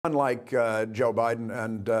Unlike Joe Biden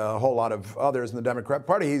and a whole lot of others in the Democrat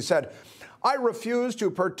Party, he said, "I refuse to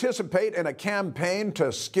participate in a campaign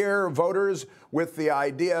to scare voters with the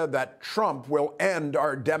idea that Trump will end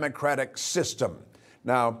our democratic system."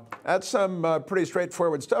 Now, that's some pretty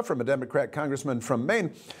straightforward stuff from a Democrat congressman from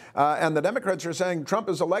Maine. And the Democrats are saying Trump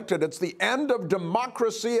is elected. It's the end of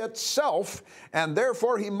democracy itself, and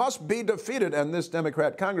therefore he must be defeated. And this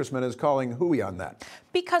Democrat congressman is calling hooey on that.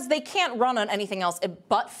 Because they can't run on anything else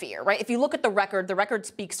but fear, right? If you look at the record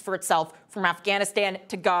speaks for itself, from Afghanistan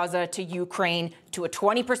to Gaza to Ukraine, to a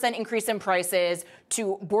 20% increase in prices,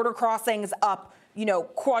 to border crossings up,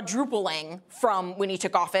 quadrupling from when he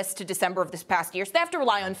took office to December of this past year. So they have to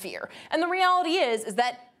rely on fear. And the reality is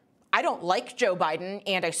that I don't like Joe Biden,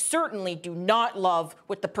 and I certainly do not love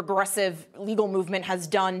what the progressive legal movement has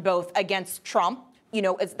done both against Trump,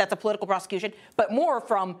 that's a political prosecution, but more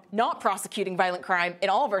from not prosecuting violent crime in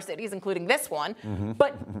all of our cities, including this one.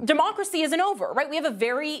 But democracy isn't over, right? We have a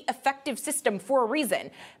very effective system for a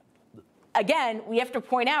reason. Again, we have to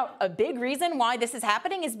point out a big reason why this is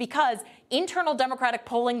happening is because internal Democratic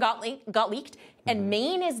polling got leaked, and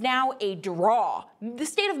Maine is now a draw. The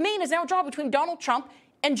state of Maine is now a draw between Donald Trump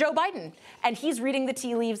and Joe Biden. And he's reading the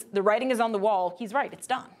tea leaves. The writing is on the wall. He's right. It's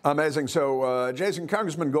done. Amazing. So, Jason,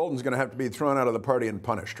 Congressman Golden's going to have to be thrown out of the party and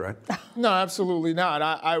punished, right? No, absolutely not.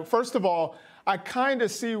 I first of all, I kind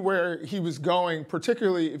of see where he was going,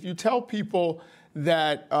 particularly if you tell people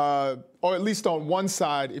that, or at least on one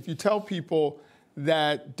side, if you tell people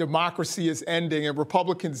that democracy is ending, and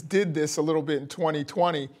Republicans did this a little bit in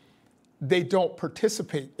 2020, they don't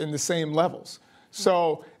participate in the same levels.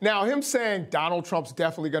 So now him saying Donald Trump's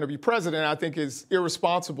definitely going to be president, I think is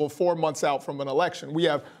irresponsible 4 months out from an election. We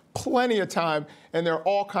have plenty of time, and there are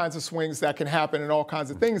all kinds of swings that can happen and all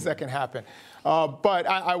kinds of things that can happen. But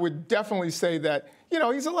I would definitely say that,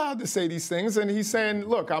 he's allowed to say these things, and he's saying,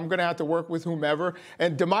 look, I'm going to have to work with whomever,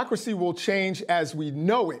 and democracy will change as we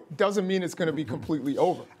know it. Doesn't mean it's going to be completely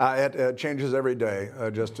over. It changes every day.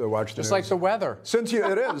 Just to watch the Just news. like the weather. Since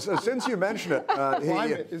you mentioned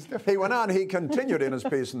it, he went on, he continued in his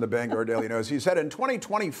piece in the Bangor Daily News. He said, in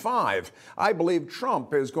 2025, I believe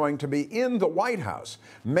Trump is going to be in the White House.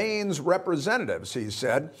 Maine's representatives, he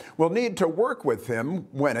said, will need to work with him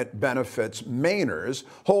when it benefits Mainers,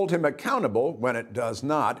 hold him accountable when it does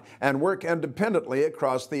not, and work independently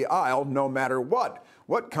across the aisle no matter what.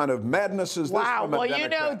 What kind of madness is this? Wow. From a Well,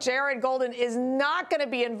 Democrat? Jared Golden is not going to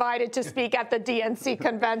be invited to speak at the DNC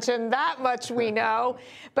convention. That much we know.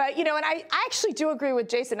 But, and I actually do agree with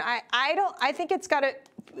Jason. I think it's got to.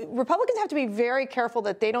 Republicans have to be very careful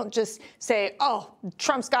that they don't just say, oh,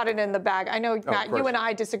 Trump's got it in the bag. I know, Matt, you and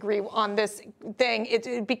I disagree on this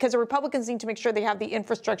thing. Because the Republicans need to make sure they have the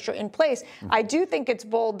infrastructure in place. I do think it's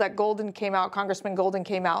bold that Congressman Golden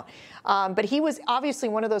came out. But he was obviously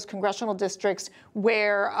one of those congressional districts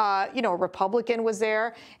where, a Republican was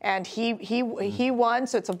there, and he won.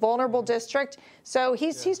 So it's a vulnerable district. So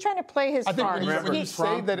he's trying to play his card. He's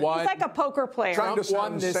like a poker player. Trying to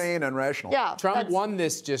sound sane and rational. Yeah, Trump won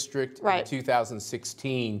this district in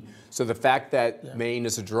 2016. So the fact that Maine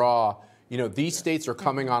is a draw, these states are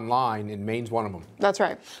coming online, and Maine's one of them. That's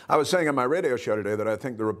right. I was saying on my radio show today that I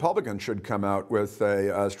think the Republicans should come out with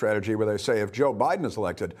a strategy where they say if Joe Biden is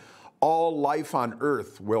elected, all life on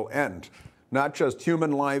Earth will end. Not just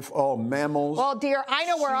human life, all mammals. Well, dear, I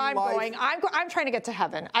know where I'm going. I'm trying to get to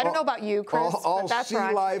heaven. I don't know about you, Chris, all but that's sea where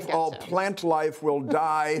I'm life, all plant life will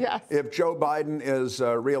die Yes. if Joe Biden is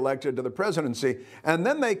reelected to the presidency. And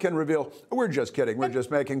then they can reveal, we're just kidding. We're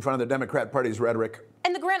just making fun of the Democrat Party's rhetoric.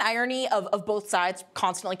 And the grand irony of both sides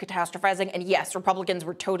constantly catastrophizing, and yes, Republicans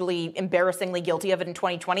were totally embarrassingly guilty of it in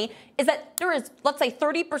 2020, is that there is, let's say,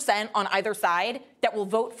 30% on either side that will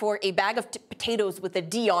vote for a bag of potatoes with a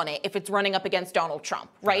D on it if it's running up against Donald Trump,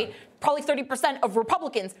 right? Yeah. Probably 30% of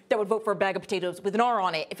Republicans that would vote for a bag of potatoes with an R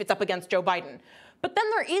on it if it's up against Joe Biden. But then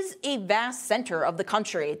there is a vast center of the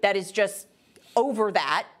country that is just over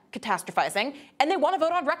that, catastrophizing, and they want to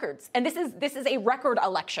vote on records. And this is a record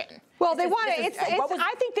election. Well, they want to.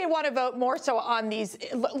 I think they want to vote more so on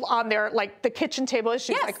their the kitchen table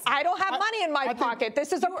issues. Yes. Like, I don't have money in my pocket.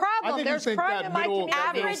 This is a problem. There's crime in my community.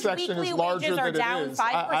 Average weekly wages are down 5%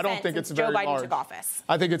 I don't think it's since very Joe Biden large. took office.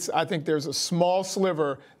 I think there's a small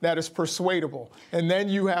sliver that is persuadable, and then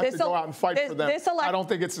you have to go out and fight for them. I don't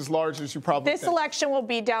think it's as large as you probably think. This election will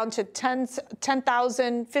be down to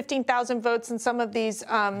 10,000, 15,000 votes in some of these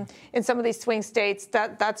swing states.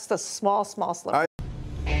 That's the small sliver.